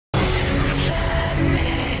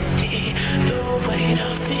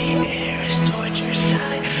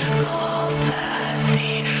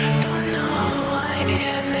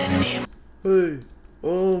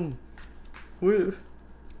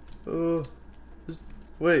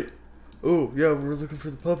Wait. Oh, yeah, we're looking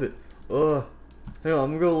for the puppet. Hang on, I'm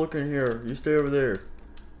gonna go look in here. You stay over there.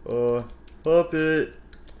 Puppet.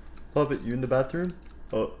 Puppet, you in the bathroom?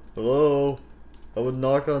 Hello? I would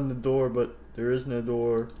knock on the door, but there is no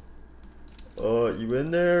door. You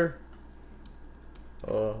in there?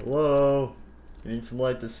 Hello? You need some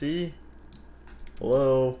light to see?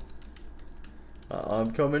 Hello?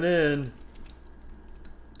 I'm coming in.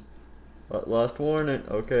 Last warning.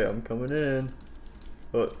 Okay, I'm coming in.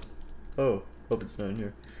 Oh, puppet's not in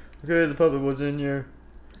here. Okay, the puppet was in here.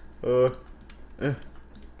 Okay,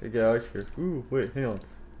 get out of here. Ooh, wait, hang on.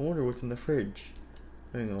 I wonder what's in the fridge.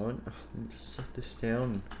 Hang on. Let me just set this down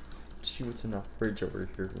and see what's in that fridge over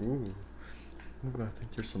here. Ooh. I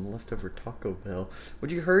think there's some leftover Taco Bell.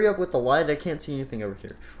 Would you hurry up with the light? I can't see anything over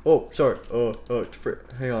here. Oh, sorry.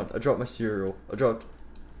 Hang on. I dropped my cereal. Wait a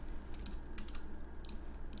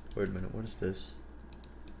minute. What is this?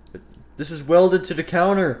 This is welded to the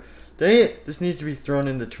counter. Dang it. This needs to be thrown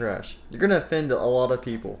in the trash. You're gonna offend a lot of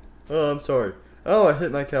people. Oh, I'm sorry. Oh, I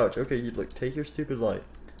hit my couch. Okay, you look. Take your stupid light.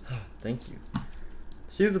 Thank you.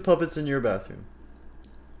 See if the puppet's in your bathroom.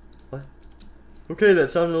 What? Okay, that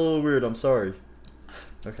sounded a little weird. I'm sorry.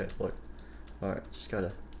 Okay, look. Alright, just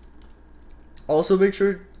gotta. Also, make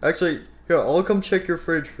sure. Actually, here, I'll come check your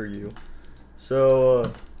fridge for you.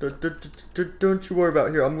 So, don't you worry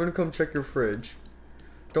about here. I'm gonna come check your fridge.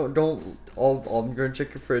 I'm gonna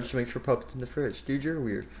check your fridge to make sure Puppet's in the fridge. Dude, you're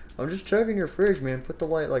weird. I'm just checking your fridge, man. Put the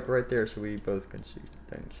light like right there so we both can see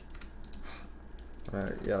things.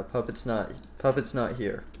 Alright, yeah, Puppet's not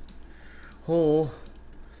here. Oh,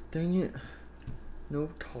 dang it. No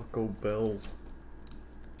Taco Bell.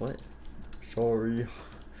 What? Sorry.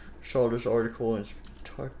 Saw this article and it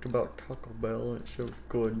talked about Taco Bell and it showed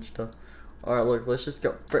good and stuff. Alright, look, let's just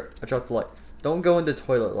go. Frick, I dropped the light. Don't go in the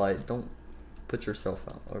toilet light. Don't put yourself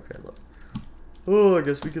out. Okay, look. Oh, I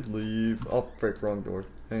guess we could leave. Oh, frick, wrong door.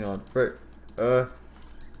 Hang on. Frick. I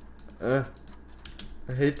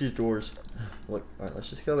hate these doors. Look, alright, let's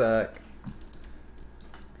just go back.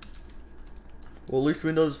 Well, at least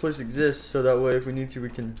we know this place exists, so that way if we need to, we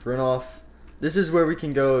can run off. This is where we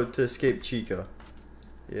can go to escape Chica.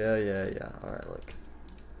 Yeah. Alright, look.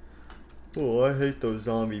 Oh, I hate those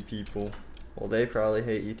zombie people. Well, they probably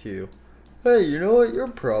hate you too. Hey, you know what? You're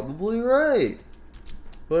probably right.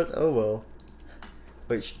 But, oh well.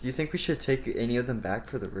 Wait, do you think we should take any of them back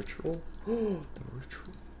for the ritual? The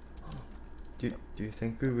ritual. Do you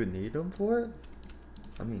think we would need them for it?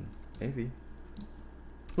 I mean, maybe.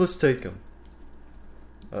 Let's take them.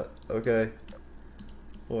 Okay.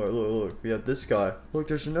 Look, we have this guy. Look,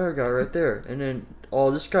 there's another guy right there. And then,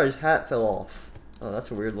 oh, this guy's hat fell off. Oh,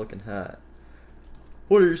 that's a weird looking hat.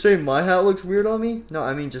 What are you saying? My hat looks weird on me? No,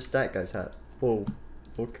 I mean just that guy's hat. Whoa.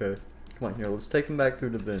 Okay. Come on here. Let's take him back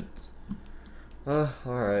through the vents.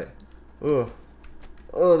 Alright. Oh,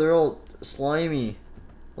 they're all slimy.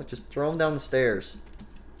 Look, just throw them down the stairs.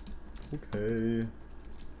 Okay.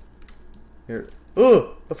 Here.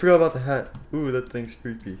 Oh, I forgot about the hat. Ooh, that thing's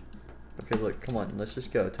creepy. Okay, look, come on, let's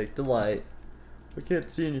just go. Take the light. We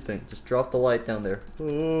can't see anything. Just drop the light down there.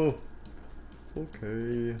 Oh,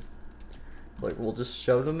 okay. Like, we'll just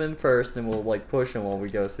shove them in first, and we'll like push them while we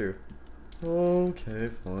go through. Okay,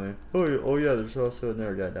 fine. Oh yeah, there's also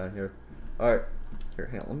another guy down here. All right, here,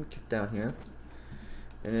 hang on. Let me get down here,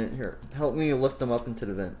 and then here, help me lift them up into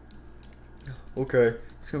the vent. Okay,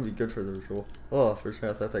 it's gonna be good for the ritual. Oh, for a second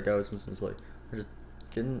I thought that guy was missing his leg. We're just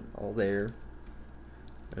getting all there.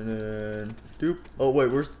 And then, doop. Oh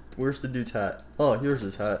wait, where's the dude's hat? Oh, here's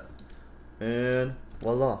his hat. And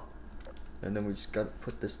voila. And then we just gotta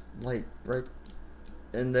put this light right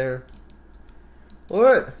in there. All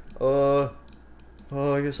right. Oh,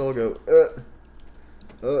 I guess I'll go.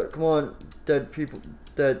 Come on, dead people.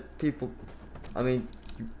 I mean,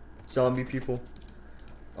 you zombie people.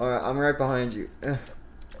 All right, I'm right behind you.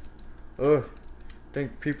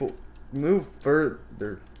 Think people move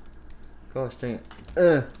further. Gosh dang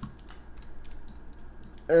it.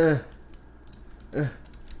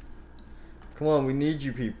 Come on, we need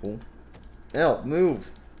you people. Now,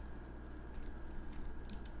 move.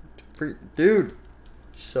 Dude. You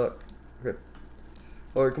suck. Okay.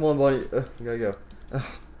 Alright, come on, buddy. We gotta go.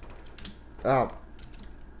 Ow.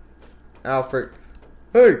 Ow, frick.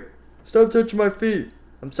 Hey! Stop touching my feet.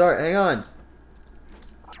 I'm sorry, hang on.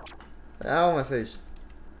 Ow, my face.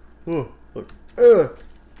 Oh, look.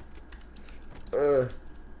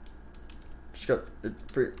 Just got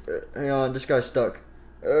hang on, this guy's stuck.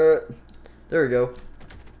 There we go.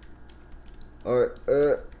 Alright,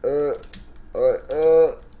 alright,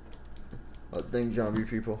 oh, dang zombie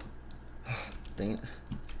people. Dang it.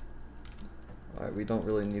 Alright, we don't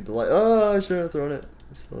really need the light. Oh, I shouldn't have thrown it.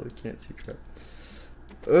 So we can't see crap.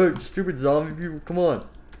 Oh, stupid zombie people, come on.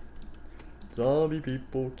 Zombie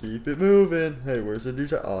people, keep it moving. Hey, where's the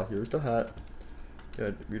dude? Oh, here's the hat.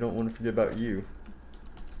 Good, we don't want to forget about you.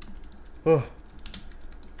 Oh.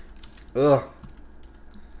 Ugh.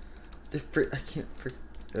 I can't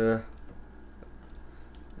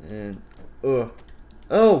and oh,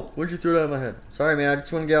 what'd you throw that at my head? Sorry, man. I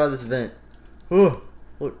just want to get out of this vent. Oh,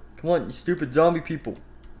 look, come on, you stupid zombie people.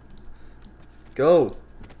 Go.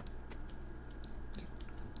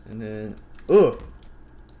 And then oh,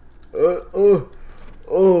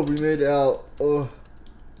 we made it out. Oh,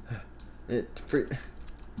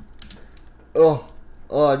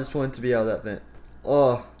 I just wanted to be out of that vent.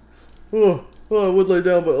 Oh, I would lay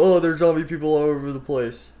down, but there's zombie people all over the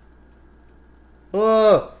place.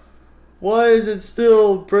 Why is it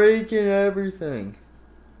still breaking everything?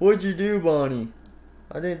 What'd you do, Bonnie?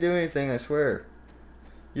 I didn't do anything, I swear.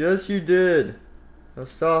 Yes, you did. Now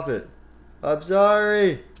stop it. I'm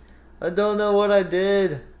sorry. I don't know what I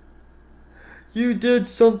did. You did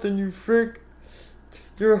something, you frick.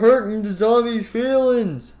 You're hurting the zombies'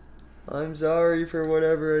 feelings. I'm sorry for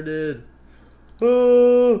whatever I did.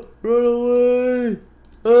 Oh, run away.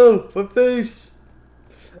 Oh, my face.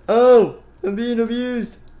 Oh, I'm being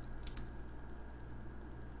abused.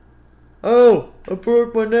 Oh, I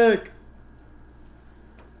broke my neck.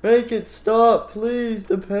 Make it stop, please,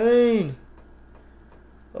 the pain.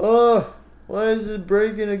 Oh, why is it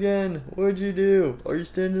breaking again? What'd you do? Are you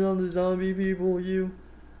standing on the zombie people, you?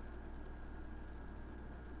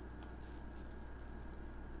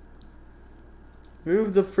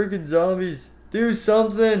 Move the freaking zombies. Do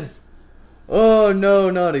something. Oh,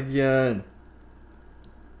 no, not again.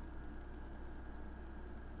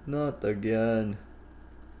 Not again.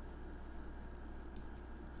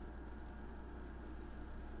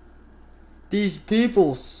 These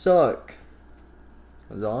people suck.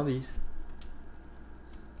 Zombies.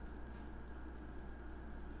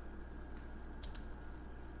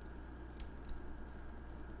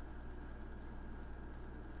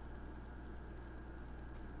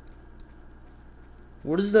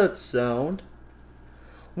 What is that sound?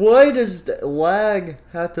 Why does lag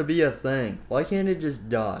have to be a thing? Why can't it just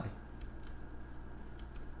die?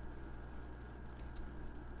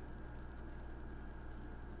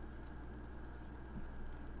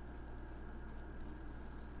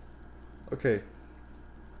 Okay.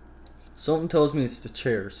 Something tells me it's the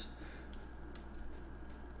chairs.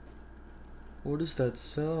 What is that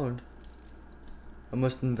sound? I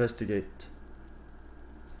must investigate.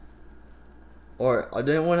 Alright, I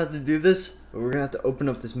didn't want to have to do this, but we're gonna have to open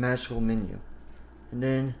up this magical menu. And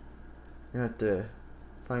then we're gonna have to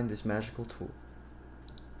find this magical tool.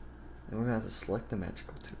 And we're gonna have to select the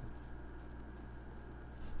magical tool.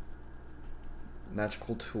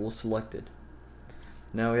 Magical tool selected.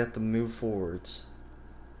 Now we have to move forwards.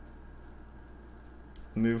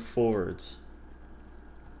 Move forwards.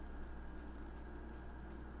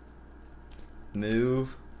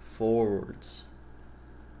 Move forwards.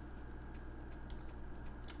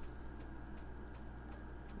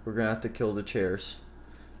 We're gonna have to kill the chairs.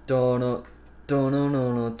 Donut, donut,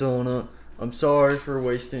 donut, donut. I'm sorry for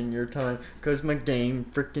wasting your time, cause my game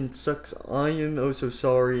freaking sucks. I am oh so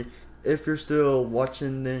sorry. If you're still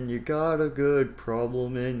watching, then you got a good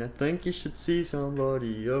problem, and I think you should see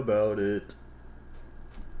somebody about it.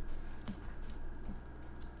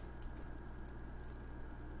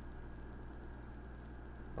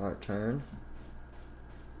 Alright, turn.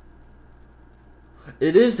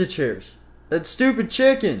 It is the chairs. That stupid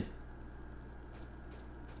chicken.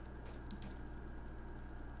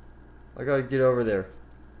 I gotta get over there.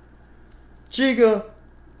 Chica!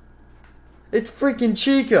 It's freaking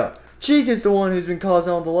Chica! Chica's the one who's been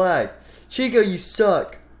causing all the lag. Chica, you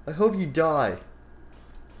suck. I hope you die.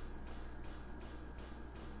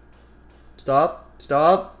 Stop.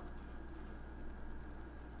 Stop.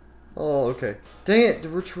 Oh, okay. Dang it, the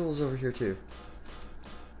ritual's over here too.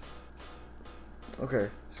 Okay,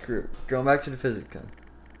 screw it. Going back to the physics gun.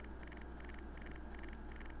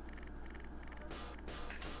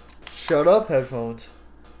 Shut up, headphones.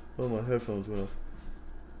 Oh, my headphones went off.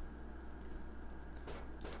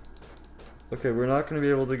 Okay, we're not going to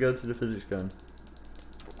be able to go to the physics gun.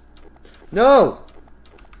 No!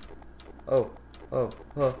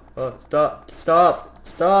 Stop, stop,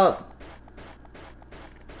 stop!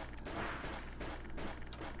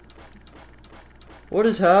 What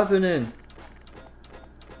is happening?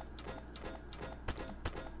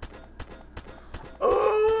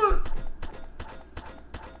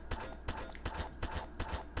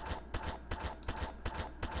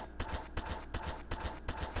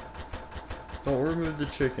 Don't the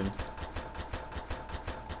chicken.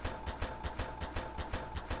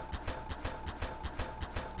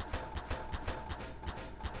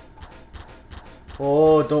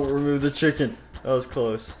 Oh, don't remove the chicken. That was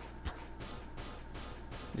close.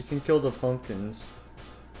 You can kill the pumpkins.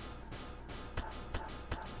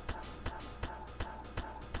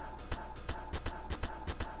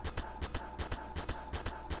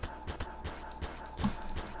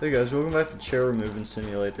 Hey guys, welcome back to Chair Removing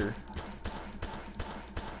Simulator.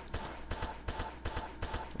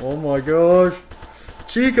 Oh my gosh!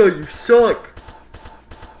 Chica, you suck!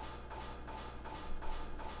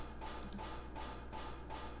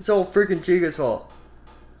 It's all freaking Chica's fault.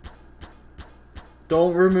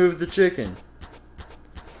 Don't remove the chicken.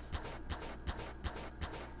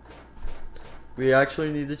 We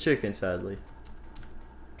actually need the chicken, sadly.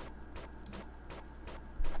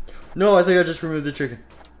 No, I think I just removed the chicken.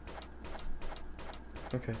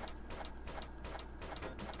 Okay.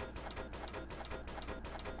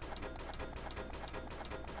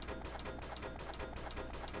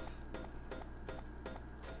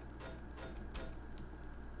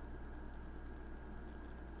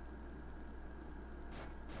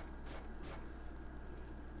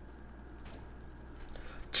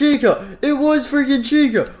 Chica! It was freaking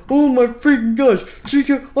Chica! Oh my freaking gosh!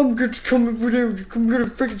 Chica, I'm gonna come over there, I'm gonna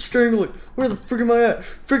freaking strangle it! Where the frick am I at?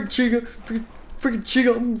 Freaking Chica! Freaking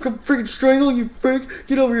Chica! I'm gonna freaking strangle you, freak!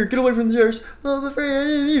 Get over here, get away from the chairs! Oh, the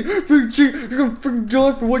freaking Chica! You're gonna freaking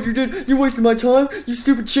die for what you did! You wasted my time, you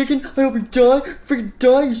stupid chicken! I hope you die! Freaking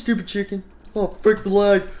die, you stupid chicken! Oh, frick the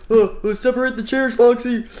lag! Oh, separate the chairs,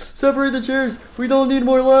 Foxy! Separate the chairs! We don't need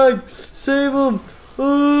more lag! Save them!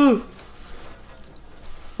 Oh!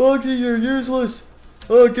 Foxy, you're useless!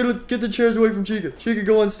 Oh, get the chairs away from Chica. Chica,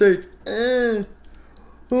 go on stage. Oh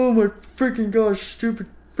my freaking gosh, stupid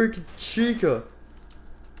freaking Chica.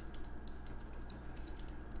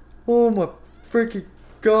 Oh my freaking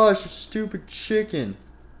gosh, stupid chicken.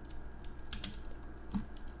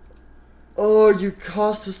 Oh, you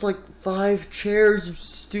cost us like 5 chairs, you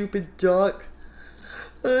stupid duck.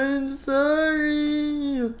 I'm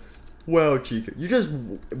sorry. Wow, Chica, you just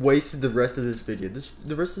wasted the rest of this video.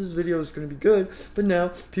 The rest of this video is going to be good, but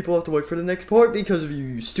now people have to wait for the next part because of you,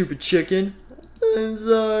 you stupid chicken. I'm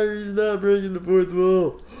sorry, stop breaking the fourth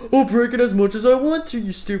wall. I'll break it as much as I want to,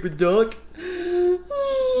 you stupid duck.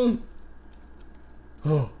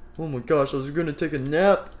 Oh my gosh, I was going to take a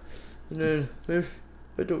nap, and then,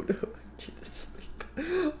 I don't know, I need to sleep.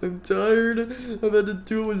 I'm tired. I've had to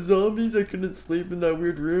deal with zombies. I couldn't sleep in that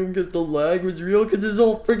weird room because the lag was real. Because this is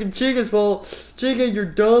all freaking Chica's fault. Chica, you're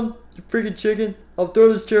dumb. You freaking chicken. I'll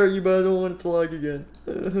throw this chair at you, but I don't want it to lag again.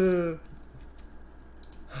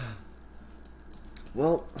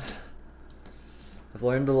 Well, I've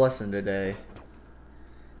learned a lesson today.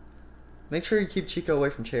 Make sure you keep Chica away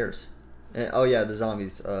from chairs. And, oh yeah, the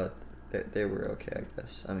zombies. They were okay, I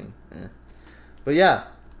guess. I mean, but yeah,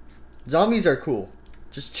 zombies are cool.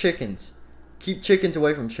 Just chickens. Keep chickens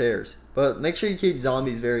away from chairs. But make sure you keep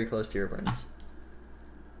zombies very close to your friends.